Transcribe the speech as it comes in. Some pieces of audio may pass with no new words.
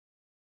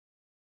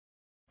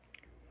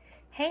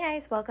Hey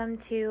guys, welcome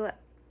to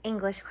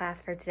English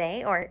class for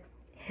today, or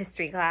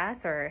history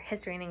class, or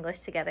history and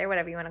English together,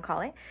 whatever you want to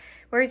call it.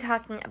 We're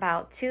talking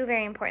about two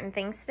very important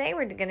things today.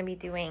 We're going to be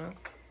doing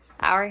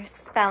our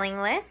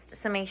spelling list,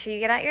 so make sure you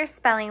get out your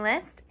spelling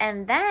list,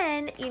 and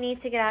then you need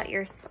to get out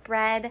your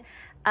spread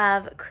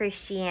of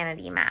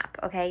Christianity map,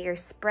 okay? Your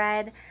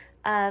spread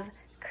of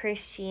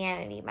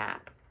Christianity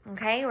map,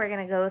 okay? We're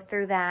going to go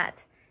through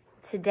that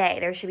today.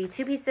 There should be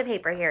two pieces of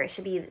paper here. It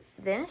should be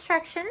the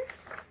instructions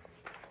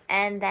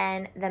and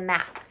then the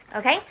map,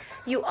 okay?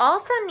 You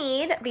also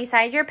need,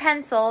 besides your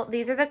pencil,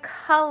 these are the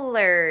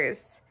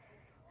colors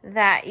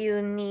that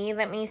you need.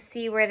 Let me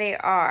see where they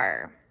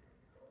are.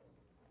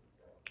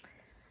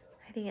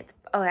 I think it's,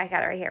 oh, I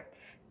got it right here.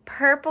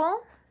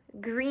 Purple,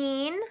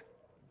 green,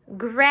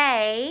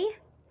 gray,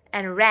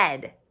 and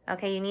red.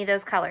 Okay, you need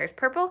those colors.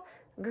 Purple,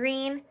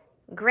 green,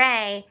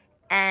 gray,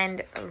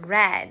 and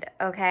red,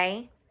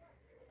 okay?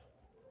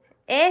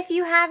 If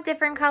you have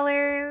different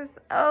colors,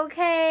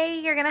 okay,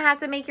 you're going to have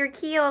to make your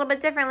key a little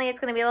bit differently. It's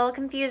going to be a little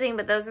confusing,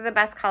 but those are the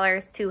best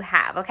colors to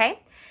have,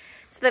 okay?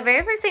 So the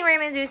very first thing we're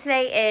going to do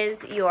today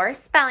is your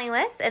spelling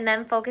list, and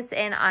then focus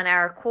in on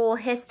our cool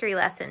history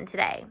lesson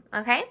today,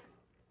 okay?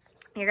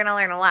 You're going to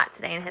learn a lot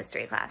today in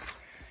history class.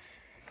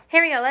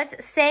 Here we go. Let's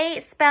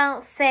say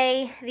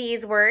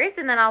these words,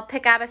 and then I'll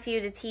pick out a few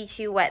to teach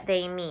you what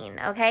they mean,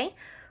 okay?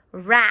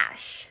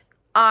 Rash,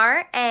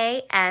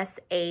 R-A-S-H,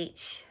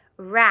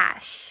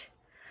 rash.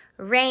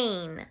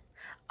 Rain,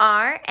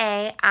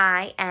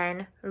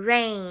 R-A-I-N,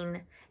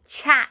 rain.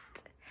 Chat,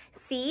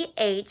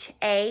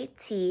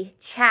 C-H-A-T,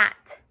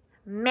 chat.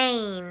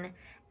 Main,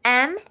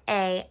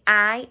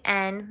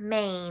 M-A-I-N,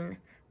 main.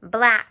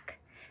 Black,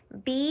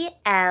 B-L-A-C-K,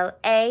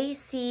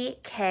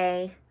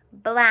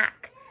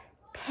 black.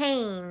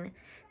 Pain,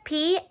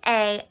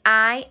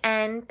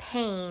 P-A-I-N,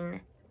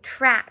 pain.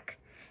 Track,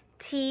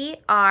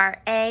 T-R-A-C-K,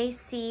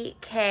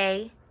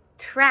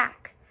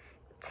 track.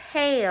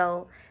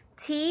 Tail,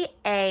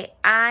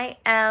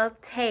 T-A-I-L,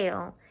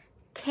 tail.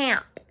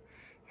 Camp,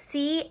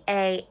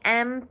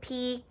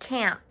 C-A-M-P,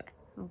 camp.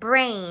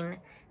 Brain,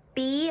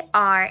 B-R-A-I-N,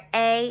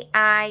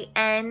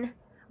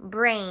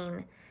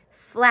 brain.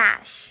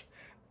 Flash,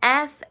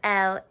 F-L-A-S-H,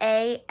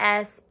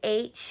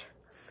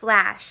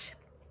 flash.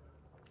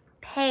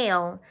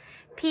 Pale,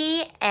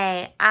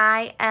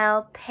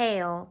 P-A-I-L,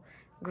 pale.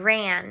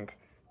 Grand,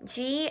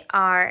 G-R-A-N-D,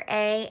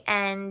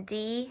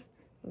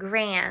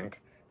 grand.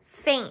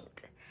 Faint,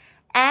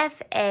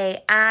 F-A-I-N-T,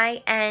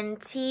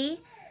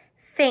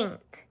 faint.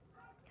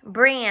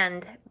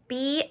 Brand,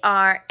 B-R-A-N-D,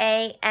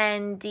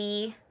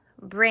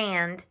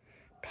 brand.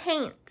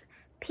 Paint,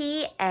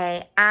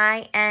 P-A-I-N-T,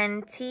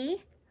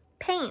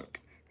 paint.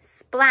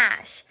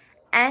 Splash,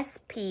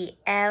 S-P-L-A-S-H,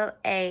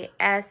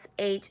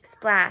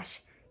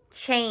 splash.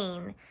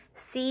 Chain,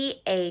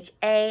 C-H-A-I-N,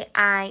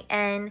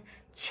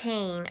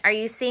 chain. Are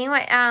you seeing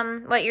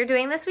what you're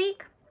doing this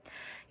week?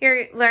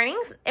 You're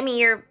learning,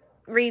 you're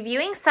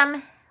reviewing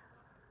some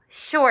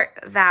short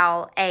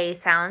vowel A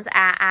sounds,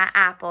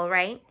 apple,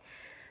 right?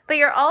 But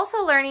you're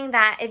also learning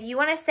that if you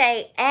want to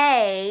say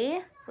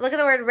A, look at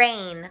the word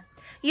rain.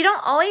 You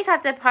don't always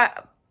have to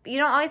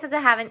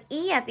have an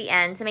E at the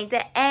end to make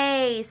the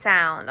A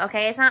sound,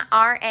 okay? It's not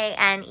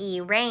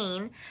R-A-N-E,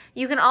 rain.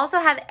 You can also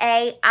have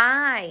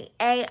A-I.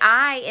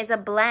 A-I is a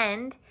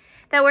blend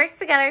that works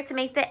together to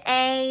make the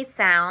A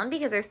sound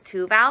because there's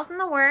two vowels in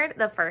the word.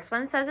 The first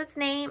one says its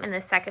name and the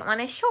second one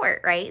is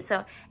short, right?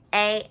 So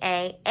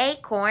A,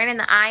 acorn, and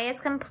the I is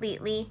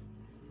completely,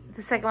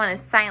 the second one is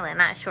silent,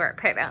 not short,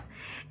 pardon.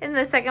 And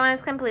the second one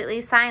is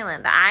completely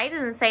silent. The I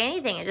doesn't say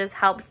anything. It just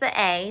helps the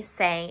A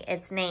say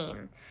its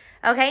name,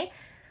 okay?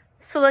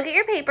 So look at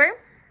your paper.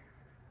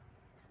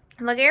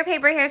 Look at your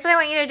paper. Here's what I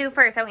want you to do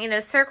first. I want you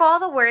to circle all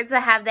the words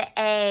that have the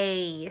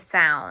A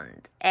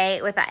sound,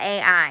 A with the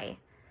A-I.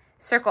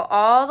 Circle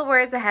all the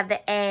words that have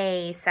the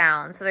A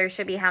sound. So there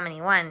should be how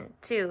many? 1,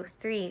 2,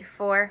 3,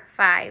 4,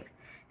 5,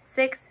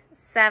 6,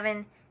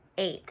 7,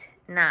 8,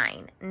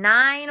 9.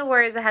 9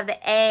 words that have the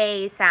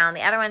A sound.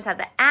 The other ones have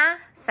the A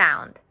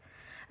sound.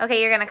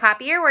 Okay, you're going to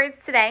copy your words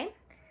today.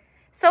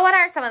 So what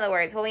are some of the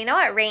words? Well, we know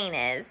what rain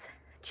is.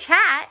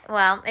 Chat,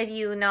 well, if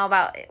you know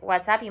about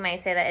WhatsApp, you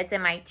might say that it's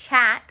in my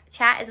chat.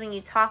 Chat is when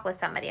you talk with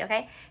somebody,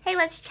 okay? Hey,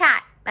 let's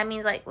chat. That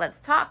means, like, let's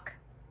talk.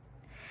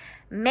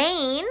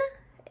 Main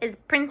is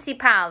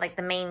principal, like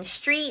the main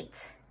street,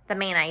 the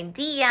main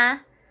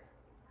idea,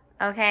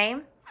 okay?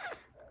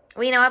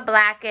 We know what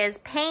black is.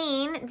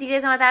 Pain, do you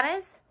guys know what that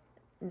is?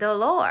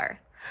 Dolor.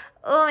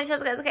 Oh,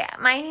 Michelle's guys, okay,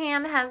 my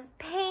hand has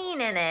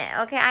pain in it,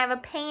 okay? I have a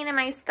pain in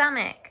my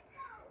stomach.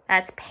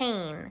 That's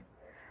pain.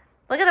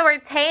 Look at the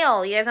word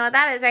tail. You guys know what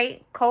that is,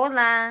 right?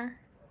 Cola.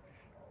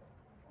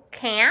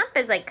 Camp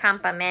is like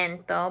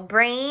campamento.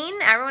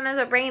 Brain, everyone knows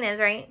what brain is,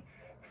 right?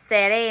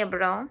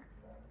 Cerebro.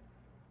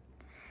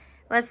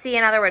 Let's see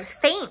another word.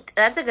 Faint.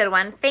 That's a good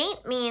one.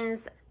 Faint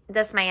means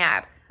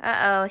desmayar.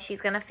 Uh-oh,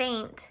 she's going to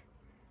faint.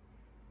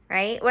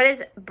 Right? What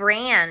is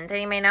brand?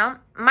 Anybody know?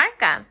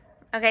 Marca.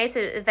 Okay, so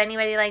if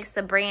anybody likes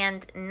the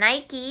brand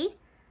Nike,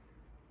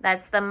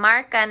 that's the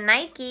marca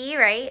Nike,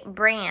 right?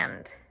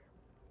 Brand.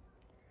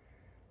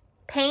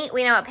 Paint,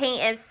 we know what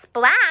paint is.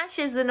 Splash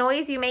is the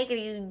noise you make if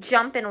you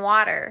jump in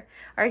water.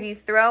 Or if you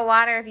throw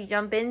water, if you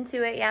jump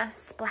into it, yeah,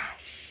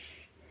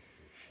 splash.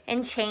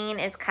 And chain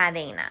is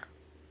cadena.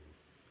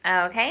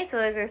 Okay, so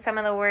those are some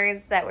of the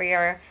words that we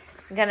are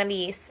going to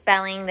be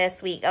spelling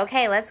this week.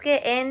 Okay, let's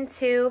get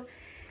into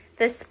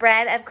the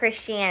spread of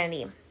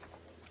Christianity.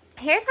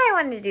 Here's why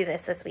I wanted to do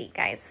this week,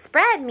 guys.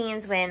 Spread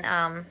means when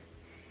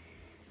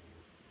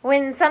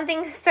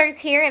something starts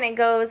here and it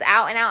goes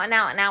out and out and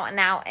out and out and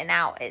out and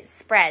out, it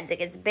spreads. It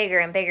gets bigger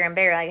and bigger and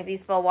bigger. Like if you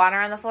spill water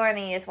on the floor and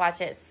then you just watch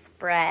it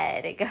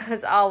spread. It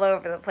goes all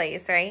over the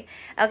place, right?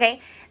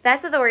 Okay,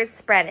 that's what the word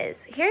spread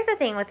is. Here's the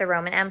thing with the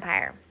Roman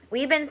Empire.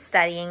 We've been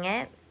studying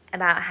it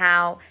about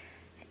how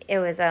it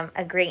was a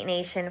great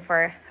nation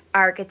for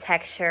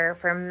architecture,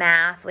 for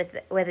math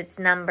with its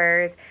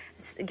numbers,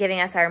 giving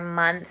us our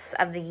months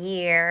of the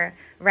year,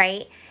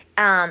 right?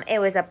 It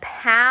was a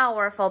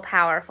powerful,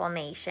 powerful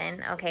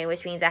nation, okay,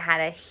 which means it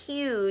had a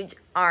huge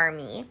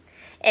army.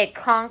 It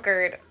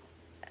conquered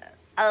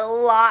a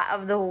lot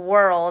of the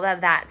world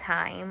of that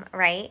time,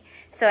 right?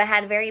 So it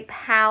had very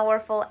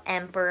powerful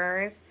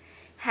emperors,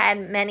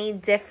 had many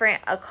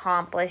different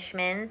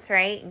accomplishments,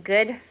 right?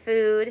 Good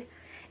food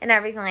and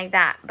everything like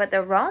that. But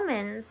the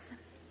Romans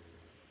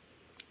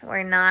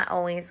were not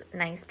always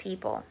nice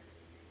people.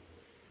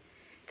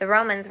 The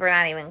Romans were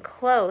not even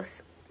close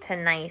to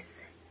nice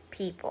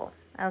people,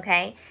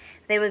 okay?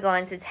 They would go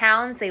into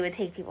towns, they would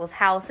take people's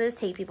houses,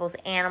 take people's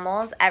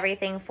animals,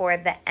 everything for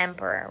the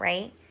emperor,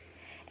 right?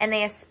 And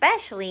they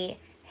especially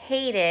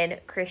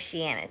hated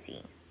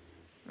Christianity,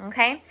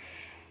 okay?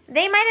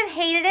 They might have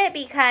hated it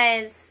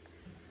because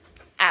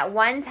at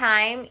one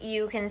time,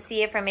 you can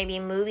see it from maybe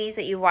movies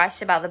that you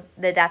watched about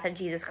the death of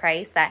Jesus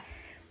Christ, that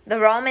the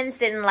Romans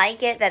didn't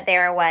like it, that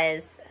there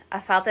was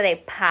a falta de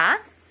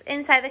paz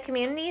inside the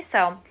community.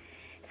 So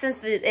since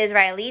the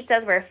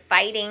Israelites were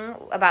fighting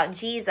about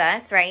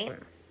Jesus, right,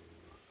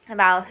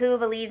 about who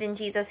believed in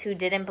Jesus, who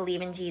didn't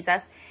believe in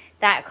Jesus,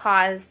 that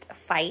caused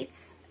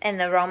fights, and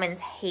the Romans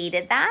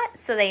hated that.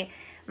 So they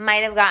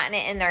might have gotten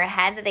it in their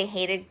head that they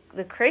hated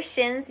the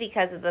Christians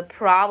because of the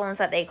problems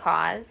that they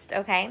caused,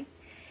 okay?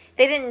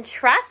 They didn't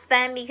trust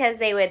them because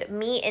they would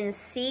meet in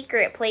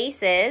secret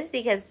places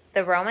because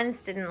the Romans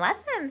didn't let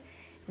them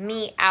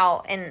meet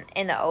out in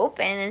the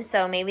open. And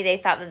so maybe they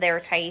thought that they were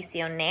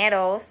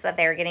traicioneros, that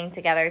they were getting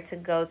together to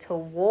go to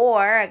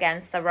war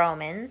against the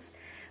Romans,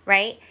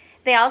 right?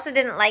 They also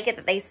didn't like it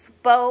that they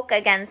spoke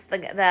against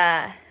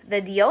the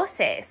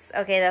dioses,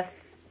 okay, the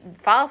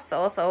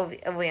falsos,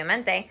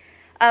 obviamente,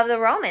 of the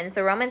Romans.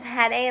 The Romans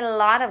had a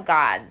lot of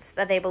gods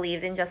that they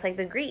believed in, just like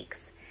the Greeks.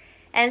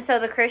 And so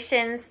the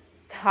Christians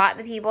taught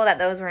the people that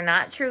those were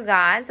not true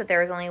gods, that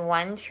there was only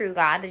one true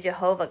God, the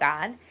Jehovah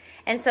God.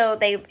 And so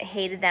they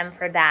hated them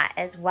for that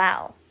as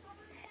well.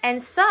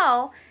 And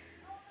so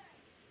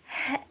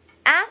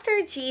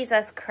after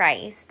Jesus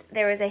Christ,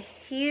 there was a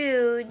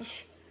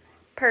huge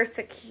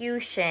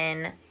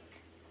persecution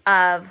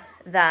of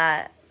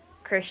the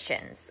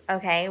Christians,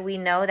 okay? We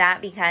know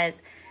that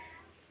because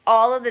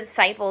all of the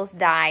disciples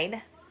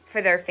died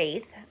for their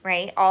faith,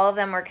 right? All of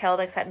them were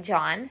killed except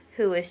John,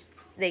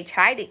 they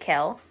tried to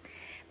kill.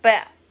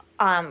 But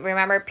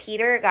remember,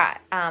 Peter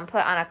got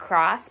put on a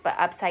cross, but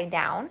upside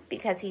down,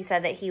 because he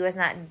said that he was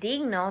not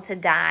digno to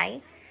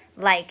die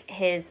like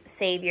his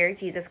Savior,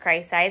 Jesus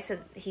Christ, died. So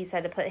he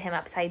said to put him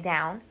upside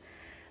down.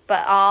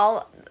 But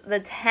all the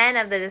 10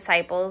 of the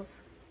disciples,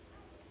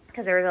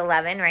 because there was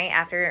 11, right,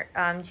 after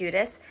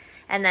Judas.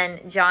 And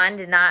then John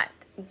did not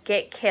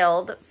get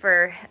killed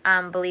for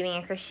believing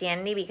in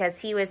Christianity because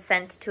he was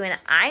sent to an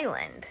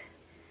island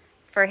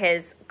for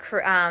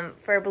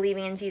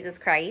believing in Jesus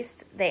Christ.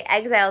 They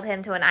exiled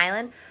him to an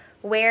island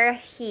where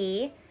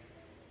he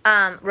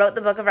wrote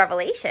the book of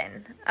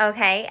Revelation,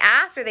 okay,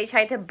 after they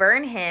tried to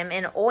burn him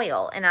in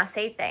oil, in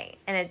aceite,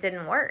 and it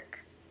didn't work,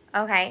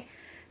 okay?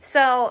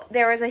 So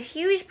there was a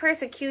huge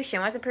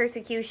persecution. What's a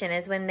persecution?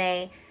 Is when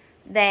they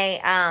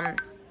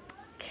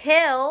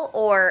kill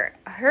or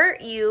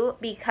hurt you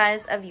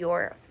because of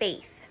your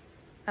faith,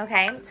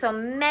 okay? So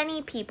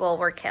many people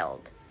were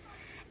killed.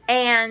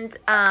 And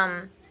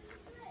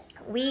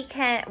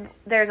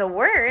there's a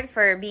word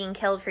for being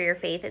killed for your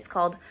faith. It's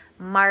called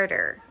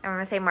martyr. I'm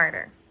going to say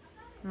martyr.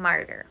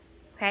 Martyr,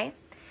 okay?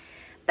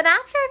 But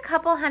after a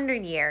couple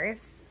hundred years,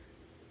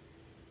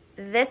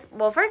 first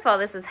of all,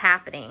 this is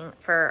happening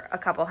for a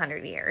couple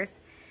hundred years.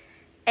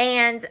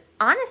 And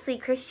honestly,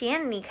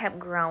 Christianity kept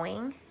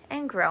growing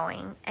and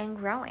growing and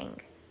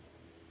growing,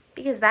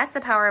 because that's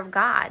the power of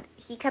God.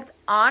 He kept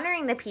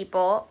honoring the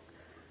people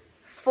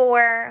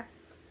for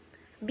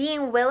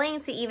being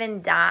willing to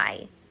even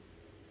die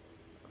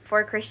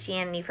for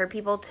Christianity, for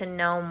people to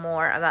know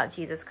more about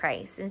Jesus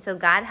Christ. And so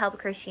God helped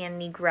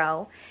Christianity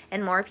grow,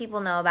 and more people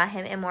know about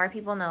him, and more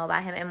people know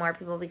about him, and more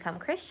people become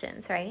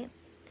Christians, right?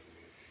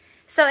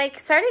 So it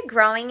started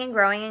growing and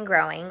growing and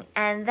growing,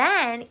 and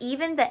then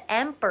even the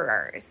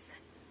emperors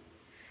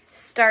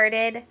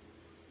started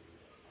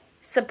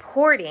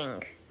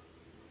supporting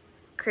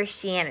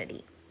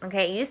Christianity,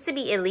 Okay, it used to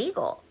be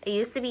illegal. It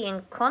used to be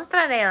in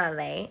contra de la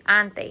ley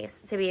antes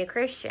to be a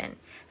Christian.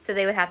 So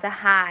they would have to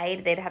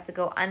hide. They'd have to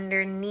go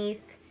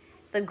underneath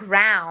the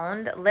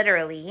ground,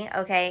 literally,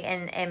 okay,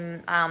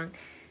 and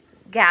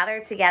gather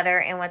together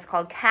in what's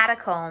called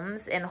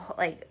catacombs, in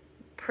like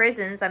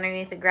prisons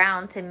underneath the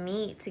ground, to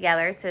meet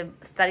together to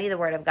study the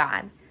Word of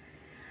God.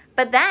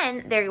 But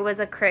then there was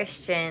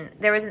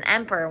an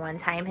emperor one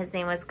time. His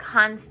name was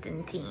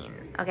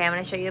Constantine. Okay, I'm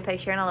going to show you a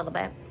picture in a little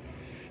bit.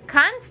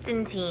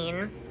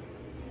 Constantine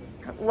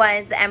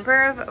was the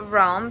emperor of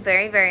Rome,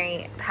 very,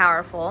 very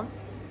powerful.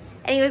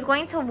 And he was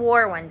going to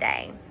war one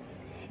day.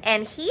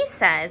 And he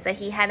says that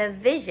he had a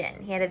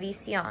vision. He had a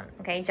vision.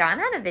 Okay, John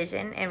had a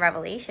vision in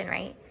Revelation,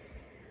 right?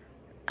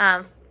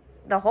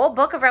 The whole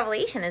book of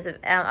Revelation is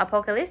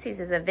Apocalypse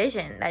is a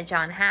vision that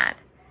John had.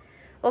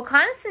 Well,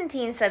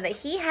 Constantine said that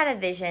he had a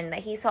vision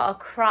that he saw a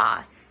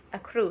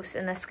cruz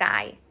in the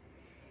sky.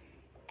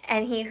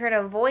 And he heard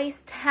a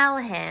voice tell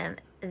him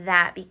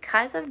that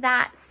because of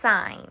that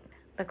sign,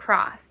 the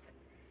cross,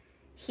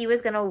 he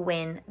was going to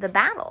win the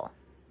battle,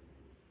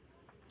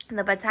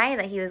 the battalion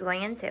that he was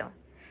going into.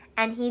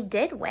 And he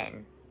did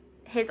win.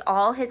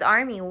 All his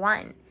army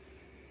won.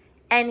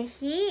 And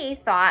he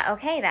thought,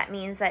 okay, that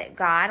means that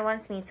God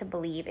wants me to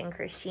believe in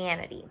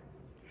Christianity.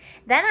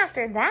 Then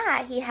after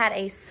that, he had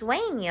a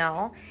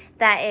sueño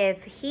that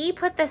if he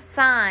put the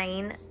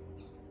sign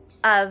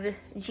of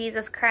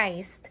Jesus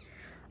Christ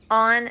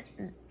on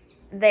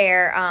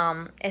their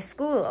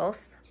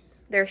escudos,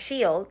 their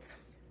shields,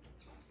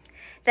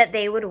 that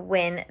they would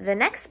win the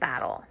next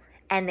battle.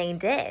 And they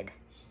did.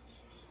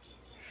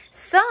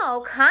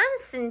 So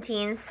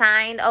Constantine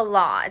signed a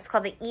law. It's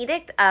called the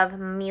Edict of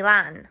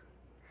Milan,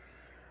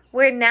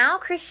 where now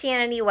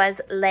Christianity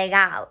was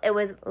legal. It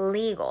was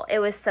legal. It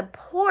was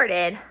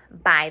supported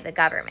by the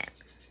government.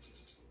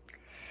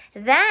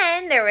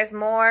 Then there was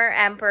more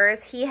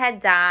emperors. He had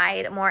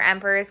died. More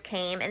emperors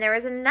came. And there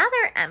was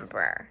another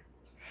emperor.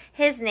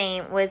 His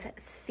name was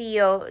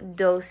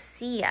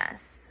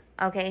Theodosius.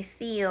 Okay,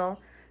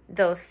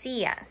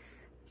 Theodosius.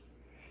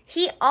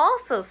 He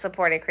also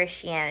supported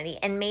Christianity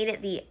and made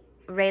it the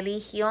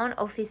religión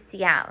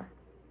oficial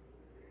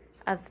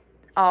of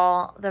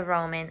all the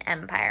Roman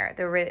Empire,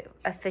 the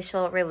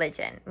official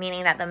religion,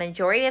 meaning that the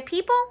majority of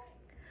people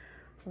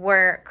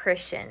were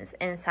Christians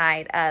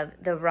inside of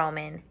the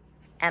Roman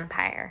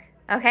Empire.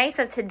 Okay,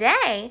 so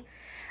today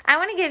I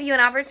want to give you an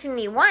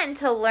opportunity, one,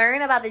 to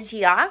learn about the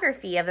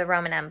geography of the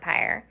Roman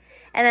Empire,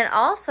 and then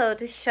also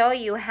to show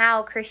you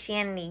how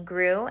Christianity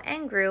grew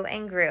and grew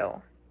and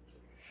grew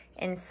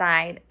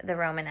inside the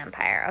Roman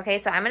Empire.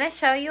 Okay, so I'm going to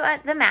show you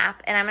the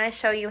map, and I'm going to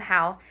show you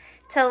how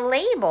to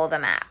label the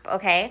map.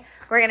 Okay,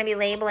 we're going to be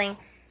labeling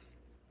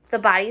the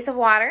bodies of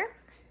water.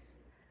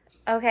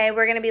 Okay,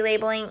 we're going to be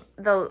labeling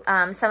the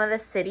some of the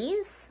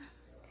cities.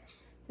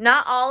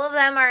 Not all of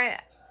them are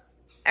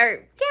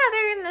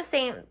they're in the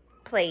same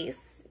place.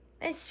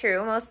 It's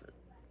true.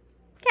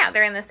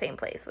 They're in the same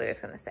place. We're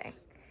just going to say.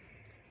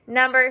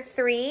 Number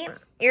 3,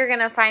 you're going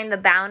to find the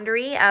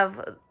boundary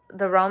of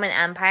the Roman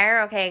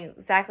Empire. Okay,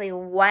 exactly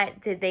what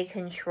did they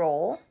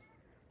control?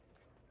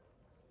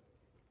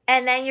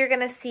 And then you're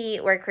going to see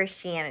where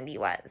Christianity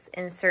was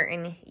in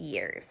certain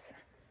years.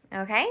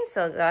 Okay,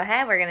 so go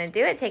ahead. We're going to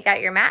do it. Take out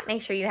your map.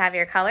 Make sure you have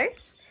your colors.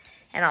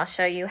 And I'll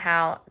show you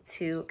how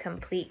to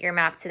complete your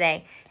map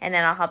today. And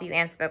then I'll help you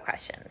answer the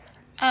questions.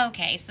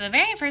 Okay, so the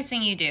very first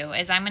thing you do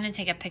is I'm going to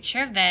take a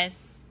picture of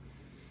this.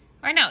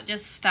 Or no,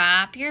 just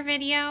stop your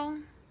video.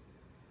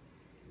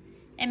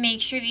 And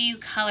make sure that you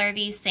color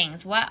these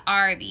things. What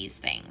are these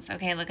things?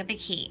 Okay, look at the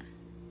key.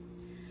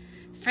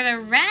 For the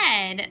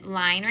red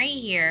line right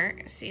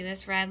here, see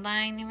this red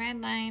line?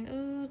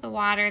 Ooh, the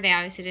water. They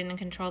obviously didn't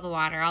control the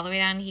water. All the way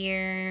down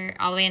here,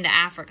 all the way into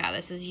Africa.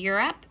 This is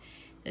Europe.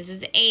 This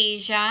is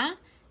Asia.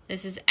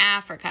 This is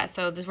Africa.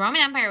 So the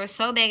Roman Empire was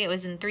so big, it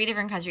was in 3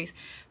 different countries.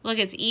 Look,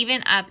 it's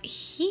even up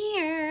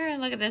here.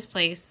 Look at this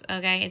place,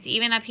 okay? It's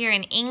even up here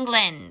in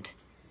England.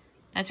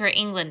 That's where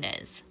England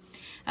is,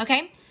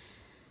 okay?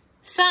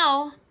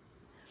 So,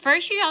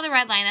 first you draw the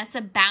red line. That's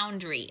the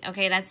boundary,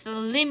 okay? That's the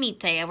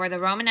limite of where the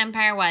Roman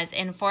Empire was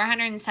in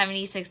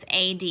 476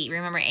 AD.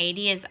 Remember, AD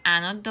is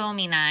Anno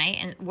Domini,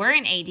 and we're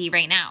in AD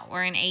right now.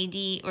 We're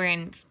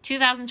in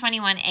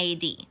 2021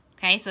 AD,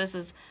 okay? So this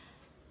was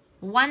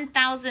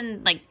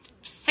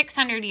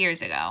 1,600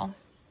 years ago.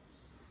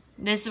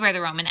 This is where the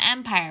Roman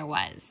Empire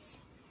was.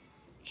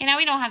 Okay, now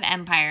we don't have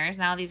empires.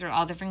 Now these are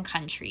all different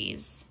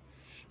countries.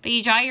 But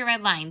you draw your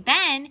red line.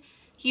 Then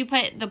you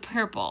put the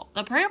purple.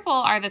 The purple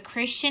are the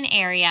Christian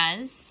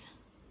areas.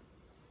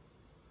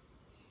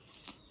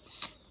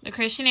 The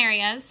Christian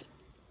areas.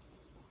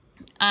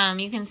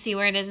 You can see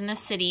where it is in the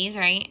cities,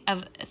 right?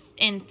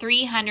 In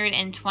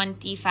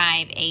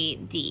 325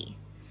 AD.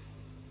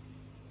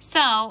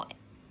 So,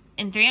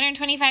 in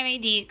 325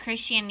 AD,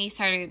 Christianity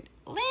started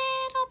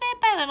little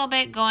bit by little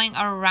bit going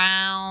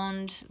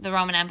around the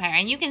Roman Empire.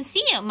 And you can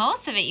see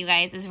most of it, you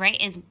guys, is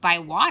by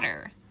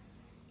water.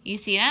 You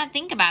see that?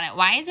 Think about it.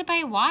 Why is it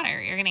by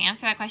water? You're going to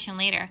answer that question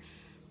later.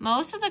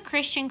 Most of the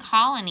Christian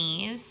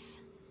colonies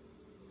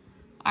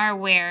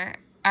are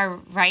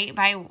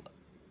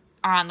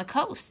on the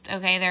coast.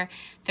 Okay,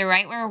 they're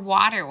right where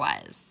water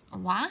was.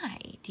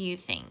 Why do you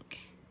think?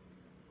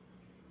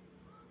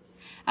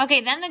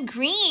 Okay, then the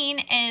green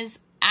is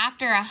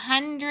after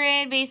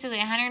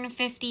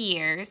 150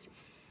 years,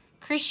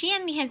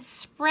 Christianity had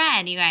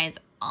spread, you guys,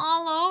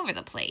 all over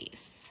the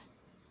place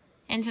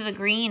into the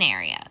green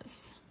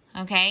areas.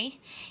 Okay,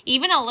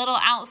 even a little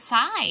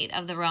outside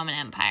of the Roman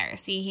Empire.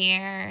 See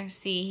here,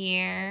 see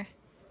here.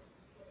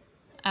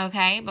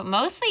 Okay, but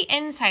mostly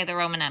inside the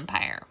Roman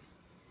Empire.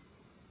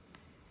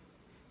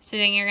 So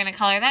then you're going to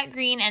color that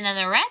green, and then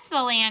the rest of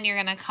the land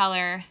you're going to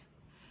color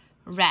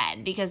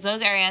red, because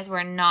those areas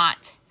were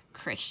not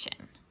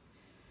Christian.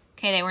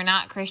 Okay, they were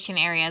not Christian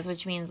areas,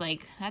 which means,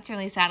 like, that's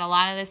really sad. A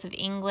lot of this of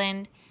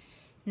England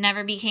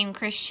never became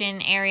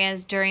Christian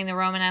areas during the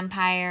Roman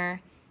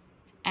Empire,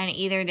 and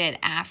either did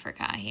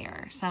Africa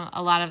here.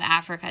 A lot of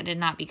Africa did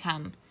not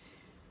become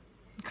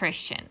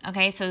Christian.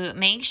 Okay, so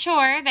make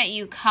sure that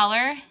you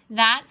color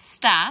that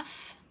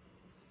stuff.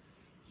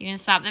 You can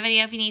stop the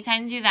video if you need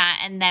time to do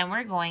that, and then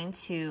we're going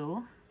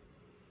to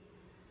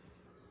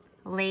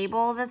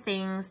label the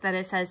things that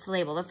it says to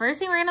label. The first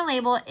thing we're going to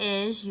label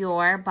is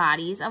your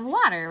bodies of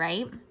water,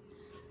 right?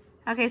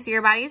 Okay, so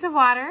your bodies of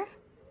water,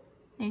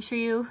 make sure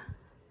you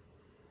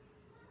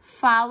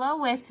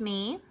follow with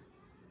me,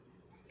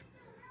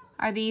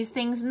 are these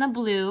things in the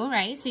blue,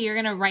 right? So you're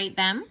going to write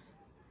them.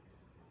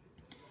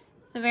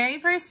 The very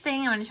first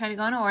thing, I'm going to try to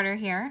go in order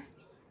here,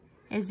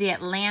 is the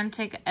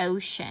Atlantic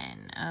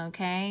Ocean.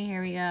 Okay,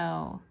 here we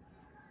go.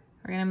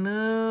 We're going to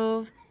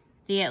move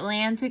the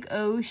Atlantic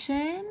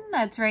Ocean.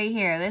 That's right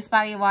here. This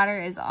body of water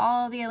is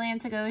all the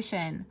Atlantic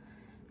Ocean.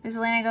 This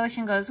Atlantic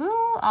Ocean goes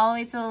all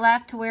the way to the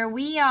left to where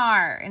we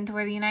are and to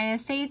where the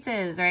United States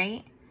is,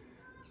 right?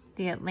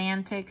 The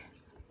Atlantic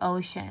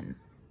Ocean.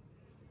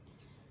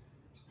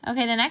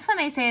 Okay, the next one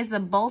they say is the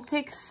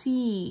Baltic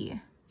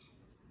Sea.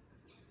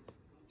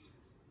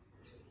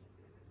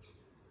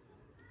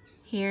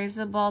 Here's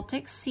the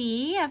Baltic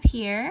Sea up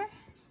here.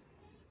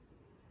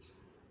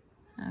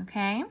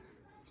 Okay.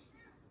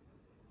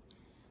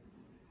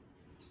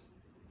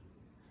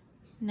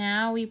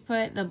 Now we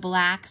put the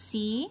Black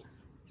Sea.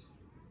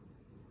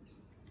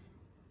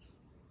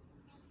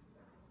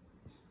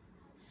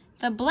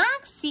 The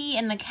Black Sea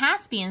and the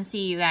Caspian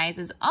Sea, you guys,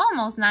 is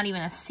almost not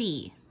even a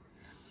sea.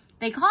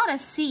 They call it a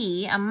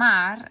sea, a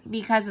mar,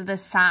 because of the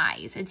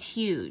size. It's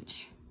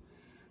huge.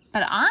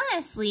 But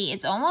honestly,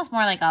 it's almost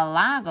more like a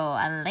lago,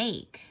 a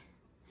lake.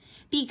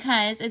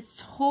 Because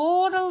it's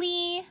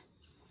totally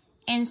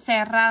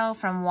encerrado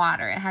from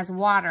water. It has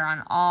water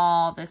on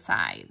all the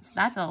sides.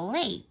 That's a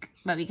lake.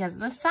 But because of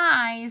the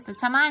size, the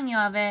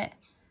tamaño of it,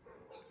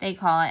 they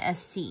call it a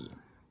sea.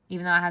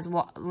 Even though it has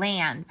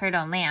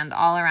land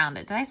all around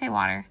it. Did I say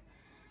water?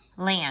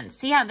 Land.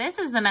 See how this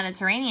is the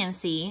Mediterranean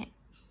Sea,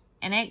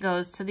 and it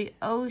goes to the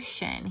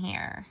ocean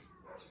here.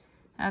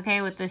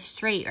 Okay, with the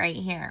strait right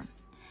here.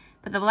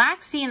 But the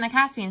Black Sea and the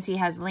Caspian Sea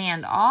has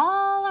land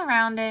all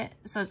around it,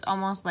 so it's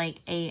almost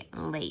like a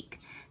lake.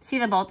 See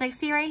the Baltic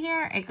Sea right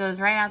here? It goes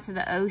right out to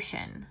the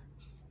ocean.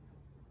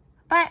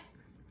 But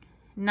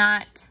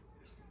not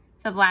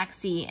the Black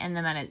Sea and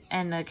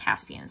the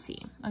Caspian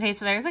Sea. Okay,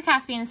 so there's the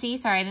Caspian Sea.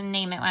 Sorry, I didn't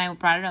name it when I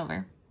brought it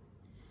over.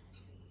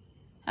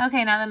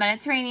 Okay, now the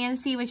Mediterranean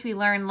Sea, which we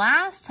learned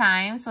last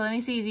time. So let me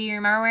see, do you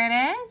remember where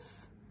it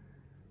is?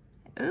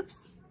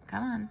 Oops,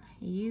 come on,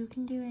 you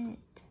can do it.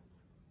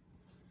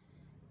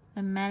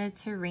 The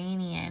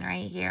Mediterranean,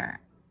 right here.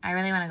 I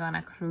really want to go on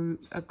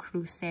a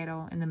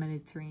crucero in the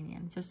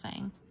Mediterranean, just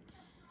saying.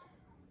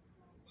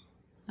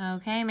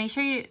 Okay, make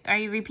sure are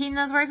you repeating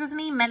those words with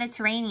me?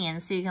 Mediterranean,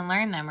 so you can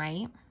learn them,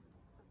 right?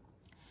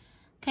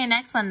 Okay,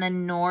 next one, the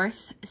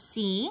North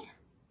Sea.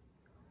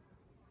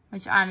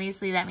 Which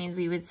obviously that means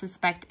we would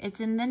suspect it's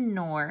in the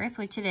north,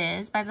 which it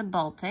is, by the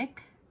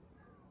Baltic.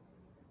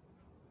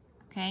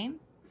 Okay.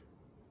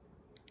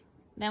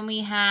 Then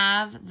we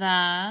have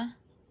the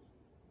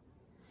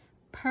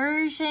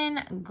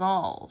Persian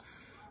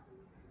Gulf.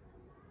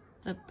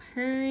 The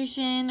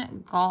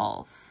Persian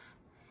Gulf.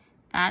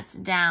 That's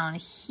down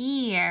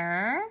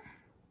here.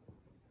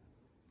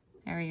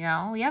 There we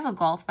go. We have a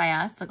Gulf by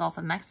us. The Gulf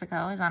of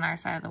Mexico is on our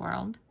side of the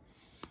world.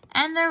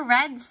 And the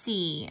Red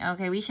Sea.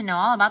 Okay, we should know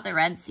all about the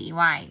Red Sea.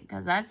 Why?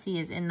 Because that sea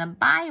is in the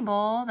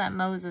Bible that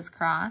Moses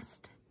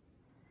crossed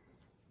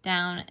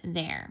down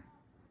there.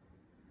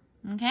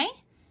 Okay?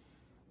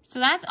 So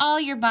that's all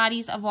your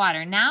bodies of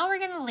water. Now we're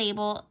going to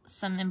label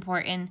some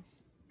important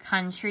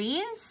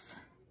countries.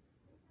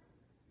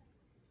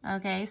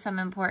 Okay, some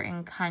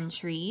important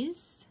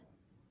countries.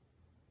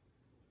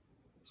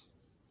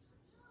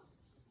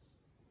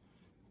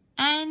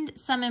 And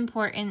some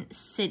important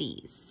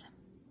cities.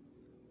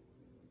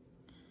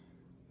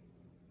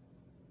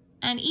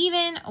 And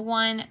even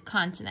one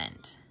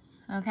continent.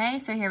 Okay,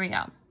 so here we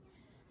go.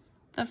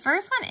 The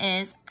first one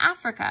is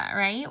Africa,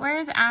 right? Where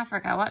is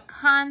Africa? What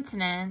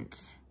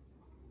continent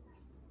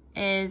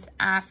is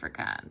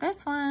Africa?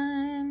 This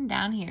one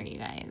down here, you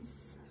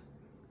guys.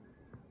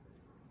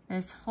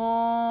 This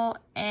whole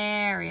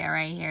area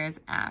right here is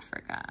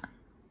Africa.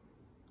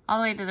 all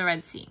the way to the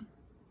Red Sea,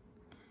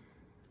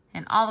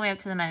 and all the way up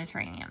to the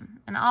Mediterranean,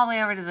 and all the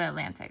way over to the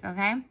Atlantic,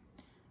 okay?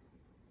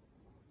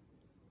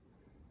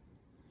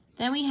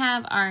 Then we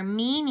have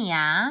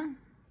Armenia.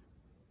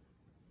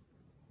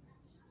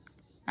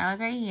 That was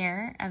right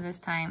here at this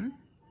time.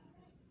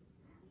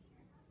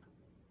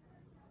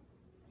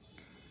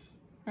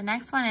 The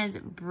next one is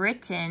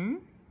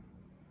Britain.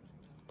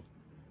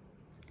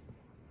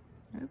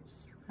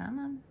 Oops, come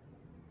on.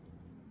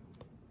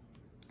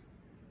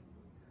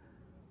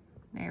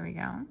 There we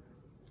go.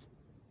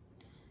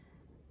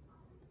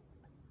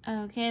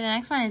 Okay, the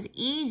next one is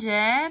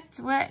Egypt.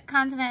 What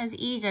continent is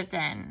Egypt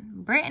in?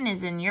 Britain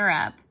is in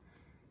Europe,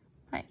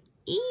 but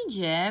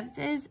Egypt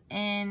is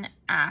in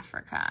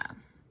Africa.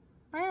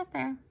 Right up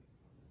there.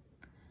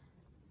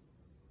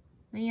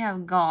 Then you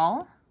have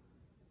Gaul.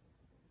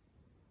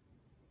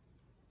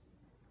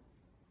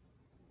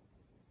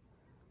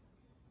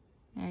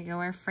 There you go,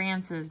 where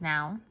France is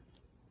now.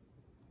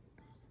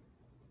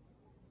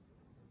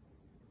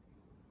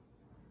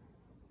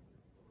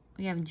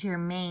 We have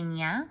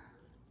Germania.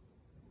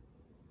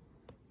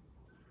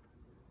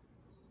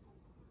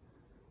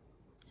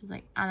 Which is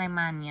like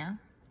Alemania.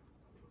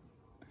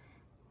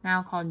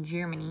 Now called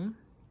Germany.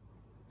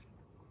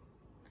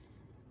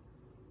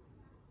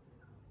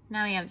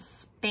 Now we have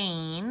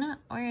Spain.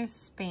 Where is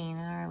Spain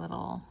in our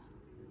little...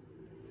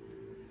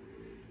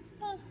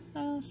 Oh, I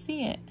don't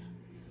see it.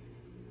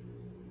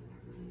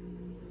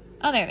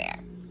 Oh, there they are.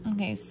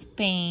 Okay,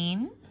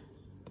 Spain.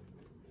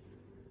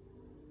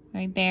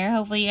 Right there.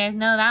 Hopefully you guys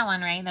know that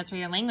one, right? That's where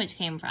your language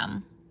came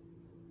from.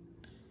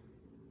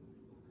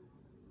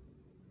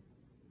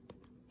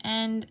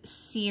 And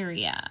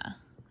Syria.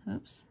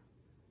 Oops.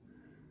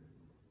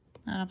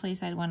 Not a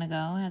place I'd want to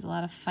go. It has a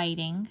lot of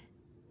fighting.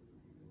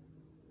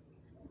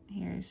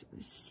 Here's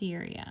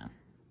Syria.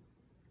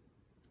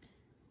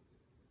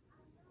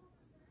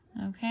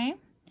 Okay.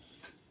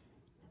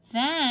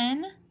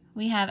 Then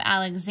we have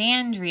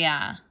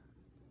Alexandria.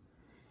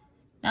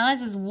 Now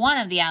this is one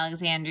of the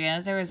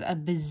Alexandrias. There was a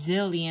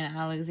bazillion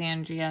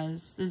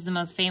Alexandrias. This is the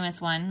most famous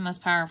one,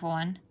 most powerful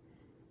one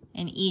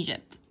in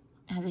Egypt.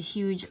 It has a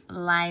huge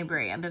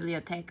library, a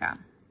biblioteca.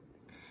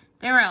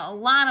 There were a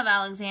lot of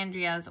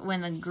Alexandrias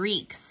when the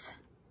Greeks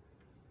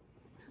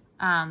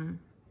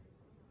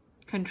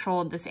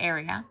controlled this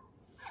area.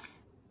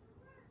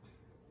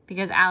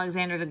 Because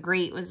Alexander the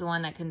Great was the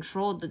one that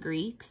controlled the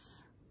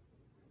Greeks.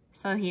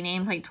 So he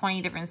named like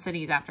 20 different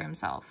cities after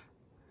himself.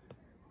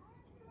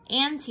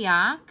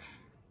 Antioch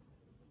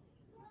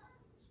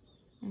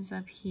is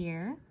up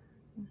here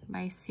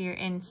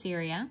in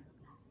Syria.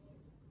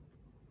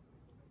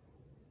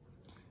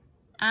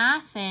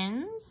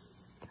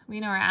 Athens, we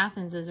know where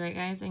Athens is, right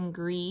guys? In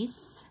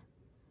Greece.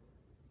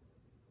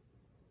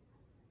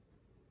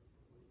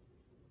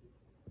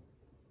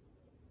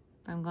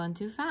 If I'm going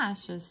too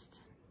fast,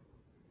 just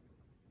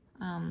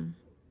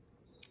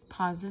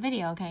pause the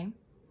video, okay?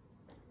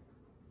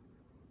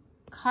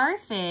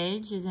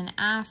 Carthage is in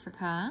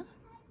Africa,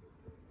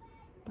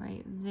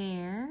 right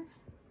there.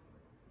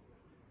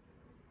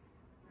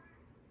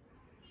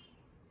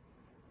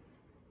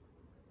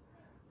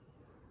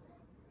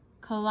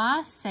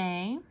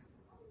 Colossae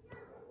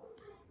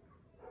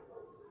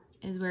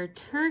is where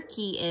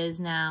Turkey is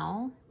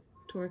now,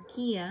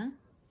 Turkiya.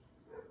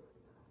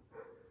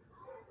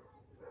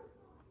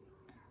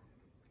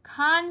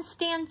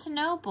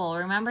 Constantinople,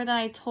 remember that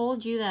I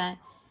told you that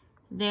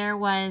there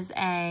was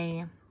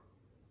an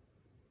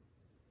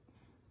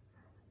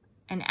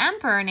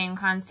emperor named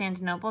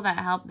Constantinople that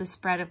helped the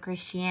spread of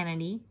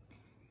Christianity.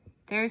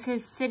 There's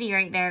his city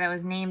right there that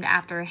was named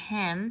after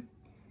him.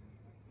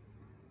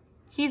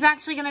 He's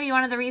actually going to be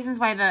one of the reasons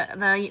why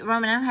the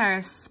Roman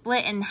Empire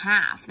split in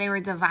half. They were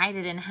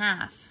divided in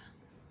half.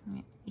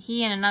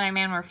 He and another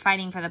man were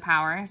fighting for the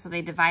power, so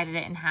they divided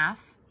it in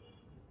half.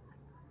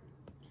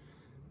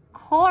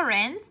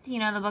 Corinth, you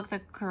know the book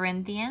The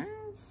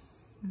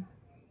Corinthians?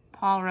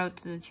 Paul wrote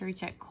to the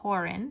church at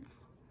Corinth.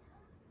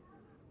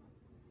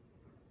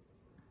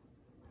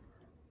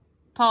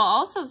 Paul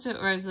also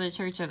wrote to the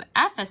church of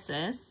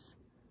Ephesus,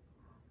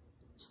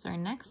 which is our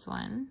next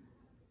one.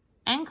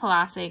 And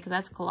Colossae, because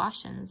that's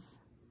Colossians.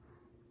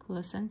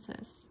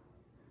 Colossenses.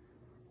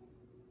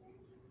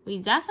 We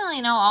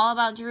definitely know all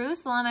about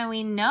Jerusalem, and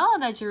we know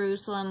that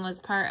Jerusalem was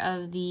part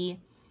of the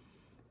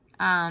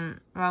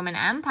Roman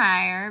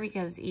Empire,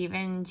 because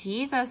even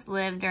Jesus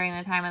lived during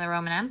the time of the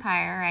Roman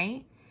Empire,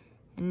 right?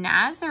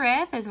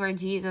 Nazareth is where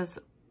Jesus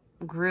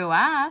grew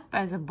up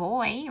as a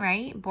boy,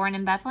 right? Born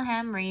in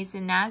Bethlehem, raised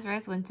in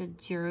Nazareth, went to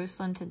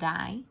Jerusalem to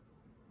die.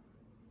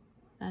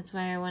 That's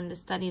why I wanted to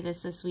study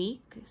this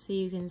week, so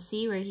you can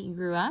see where he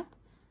grew up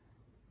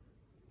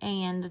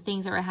and the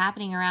things that were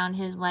happening around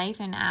his life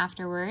and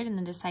afterward in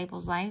the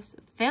disciples' lives.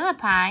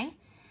 Philippi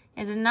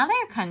is another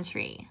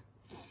country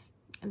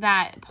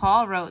that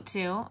Paul wrote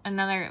to,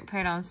 another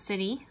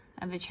city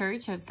of the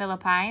church of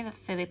Philippi, the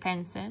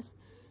Philippenses.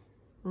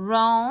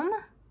 Rome,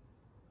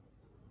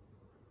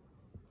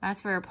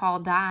 that's where Paul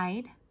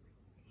died.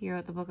 He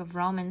wrote the book of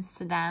Romans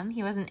to them.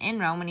 He wasn't in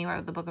Rome when he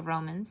wrote the book of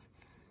Romans.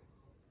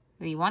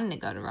 But he wanted to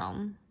go to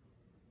Rome.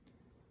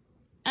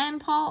 And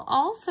Paul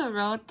also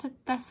wrote to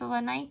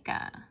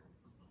Thessalonica.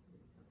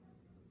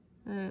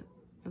 The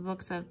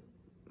books of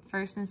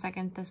 1st and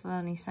 2nd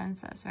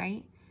Thessalonicenses,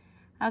 right?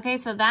 Okay,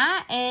 so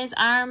that is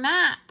our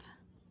map.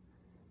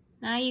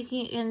 Now you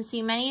can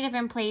see many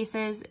different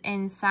places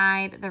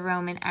inside the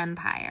Roman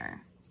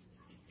Empire.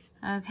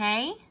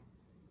 Okay?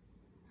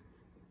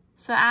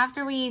 So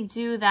after we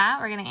do that,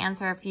 we're going to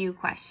answer a few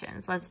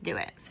questions. Let's do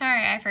it.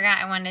 Sorry, I forgot.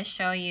 I wanted to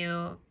show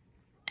you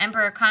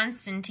Emperor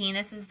Constantine.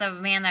 This is the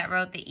man that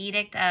wrote the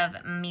Edict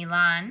of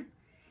Milan,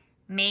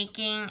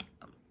 making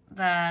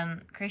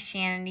the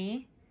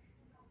Christianity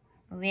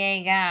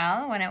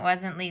legal when it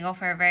wasn't legal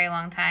for a very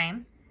long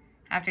time,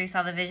 after he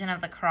saw the vision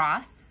of the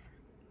cross.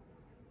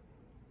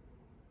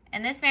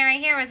 And this man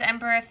right here was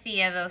Emperor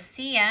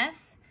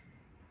Theodosius,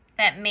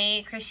 that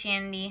made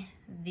Christianity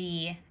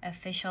the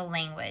official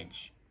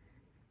language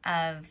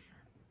of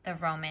the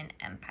Roman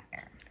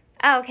Empire.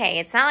 Okay,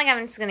 it's not like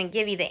I'm just going to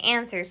give you the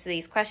answers to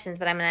these questions,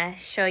 but I'm going to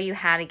show you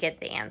how to get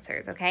the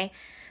answers, okay?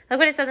 Look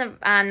what it says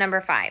in number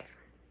 5.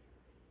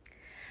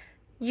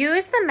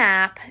 Use the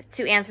map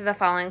to answer the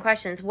following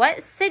questions.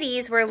 What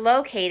cities were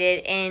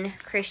located in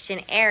Christian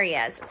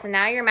areas? So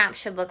now your map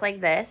should look like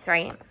this,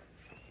 right?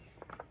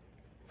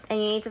 And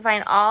you need to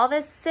find all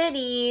the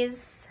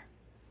cities.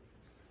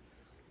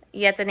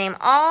 You have to name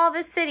all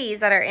the cities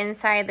that are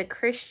inside the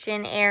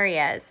Christian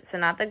areas. So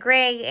not the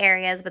gray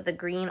areas, but the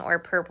green or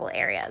purple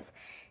areas.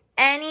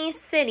 Any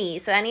city,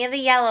 so any of the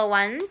yellow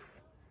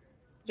ones.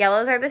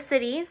 Yellows are the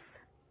cities.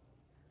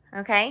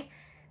 Okay?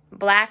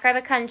 Black are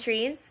the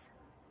countries.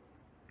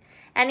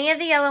 Any of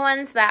the yellow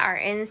ones that are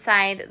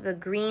inside the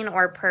green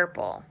or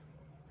purple.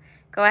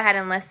 Go ahead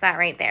and list that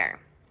right there.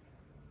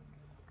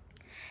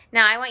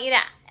 Now, I want you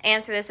to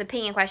answer this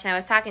opinion question. I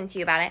was talking to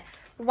you about it.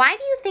 Why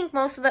do you think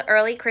most of the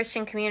early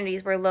Christian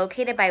communities were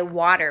located by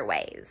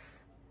waterways?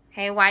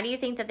 Okay, why do you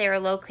think that they were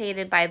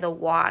located by the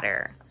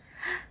water?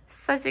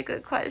 Such a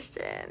good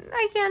question.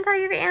 I can't tell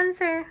you the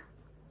answer.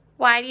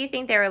 Why do you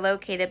think they were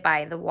located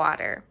by the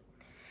water?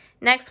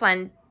 Next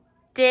one.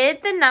 Did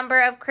the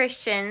number of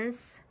Christians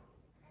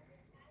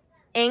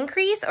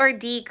increase or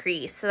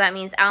decrease? So that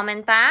means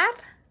aumentar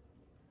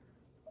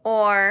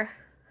or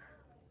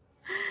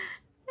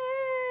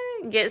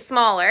get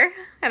smaller.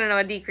 I don't know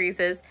what decrease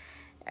is.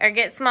 Or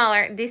get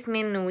smaller,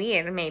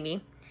 disminuir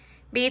maybe.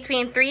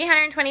 Between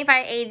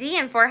 325 AD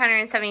and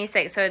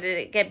 476. So did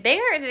it get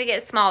bigger or did it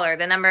get smaller,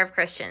 the number of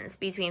Christians?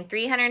 Between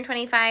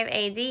 325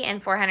 AD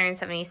and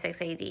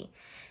 476 AD.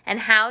 And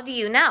how do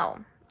you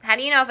know? How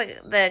do you know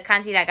if the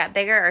cantidad got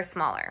bigger or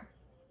smaller?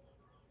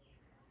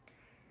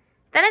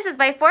 Then it says,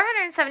 by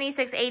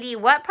 476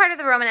 AD, what part of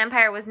the Roman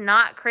Empire was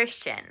not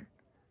Christian?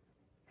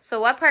 So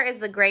what part is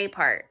the gray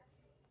part?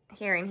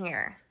 Here and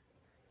here.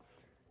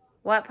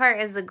 What part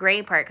is the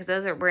gray part? Because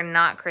those were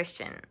not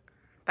Christian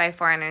by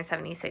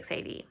 476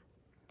 AD.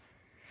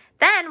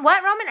 Then,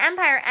 what Roman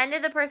Empire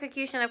ended the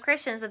persecution of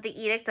Christians with the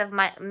Edict of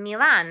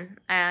Milan?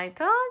 I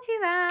told you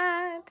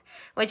that.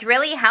 Which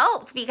really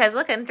helped because,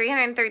 look, in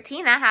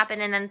 313 that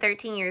happened, and then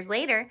 13 years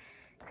later,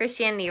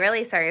 Christianity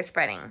really started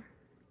spreading.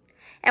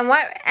 And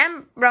what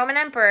Roman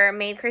emperor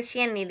made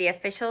Christianity the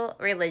official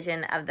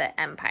religion of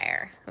the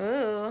empire?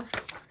 Ooh,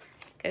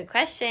 good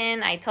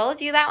question. I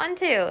told you that one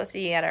too, so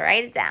you got to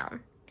write it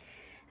down.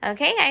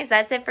 Okay, guys,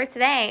 that's it for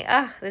today.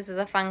 Oh, this is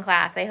a fun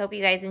class. I hope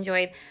you guys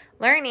enjoyed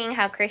learning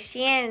how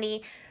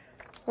Christianity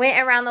went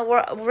around the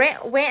world,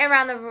 went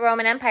around the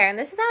Roman Empire. And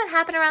this is how it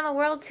happened around the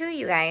world too,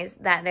 you guys.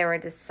 That there were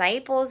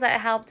disciples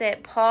that helped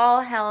it.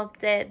 Paul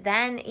helped it.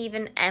 Then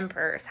even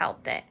emperors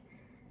helped it.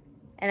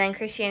 And then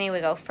Christianity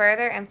would go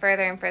further and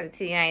further and further to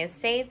the United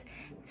States,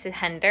 to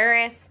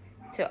Honduras,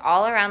 to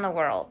all around the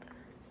world.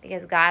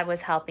 Because God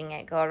was helping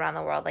it go around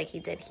the world like he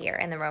did here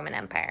in the Roman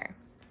Empire.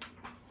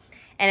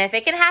 And if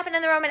it can happen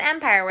in the Roman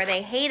Empire where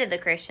they hated the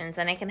Christians,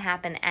 then it can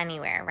happen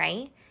anywhere,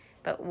 right?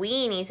 But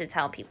we need to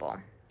tell people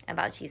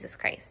about Jesus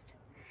Christ.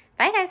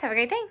 Bye, guys. Have a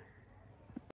great day.